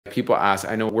People ask,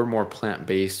 I know we're more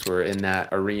plant-based, we're in that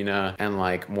arena and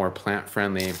like more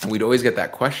plant-friendly. And we'd always get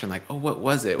that question like, oh, what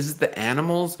was it? Is it the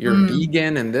animals? You're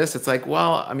vegan and this? It's like,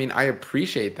 well, I mean, I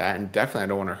appreciate that. And definitely I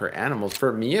don't want to hurt animals.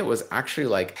 For me, it was actually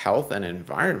like health and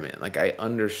environment. Like I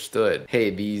understood,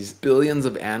 hey, these billions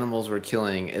of animals we're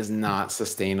killing is not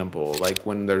sustainable. Like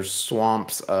when there's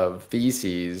swamps of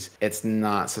feces, it's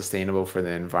not sustainable for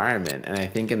the environment. And I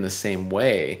think in the same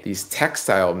way, these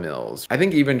textile mills, I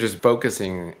think even just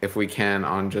focusing, if we can,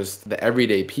 on just the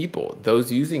everyday people,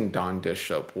 those using Dawn dish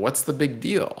soap, what's the big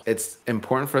deal? It's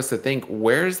important for us to think,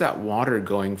 where's that water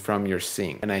going from your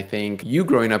sink? And I think you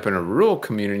growing up in a rural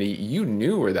community, you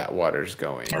knew where that water's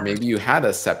going. Or maybe you had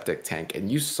a septic tank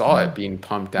and you saw it being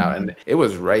pumped out and it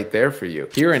was right there for you.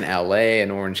 Here in LA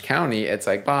and Orange County, it's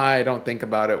like, bye, don't think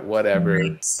about it,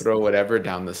 whatever, throw whatever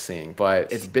down the sink. But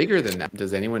it's bigger than that.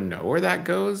 Does anyone know where that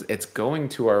goes? It's going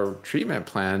to our treatment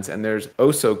plants. And there's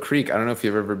Oso Creek. I don't know if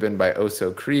you've ever been by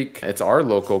Oso Creek. It's our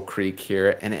local creek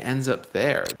here, and it ends up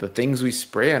there. The things we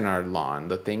spray on our lawn,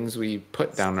 the things we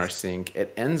put down our sink,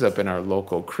 it ends up in our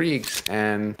local creeks.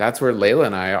 And that's where Layla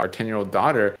and I, our 10-year-old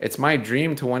daughter, it's my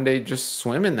dream to one day just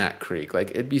swim in that creek. Like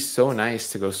it'd be so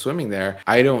nice to go swimming there.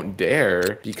 I don't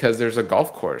dare because there's a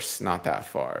golf course not that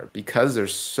far, because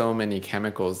there's so many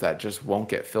chemicals that just won't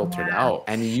get filtered out.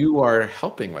 And you are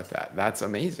helping with that. That's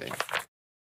amazing.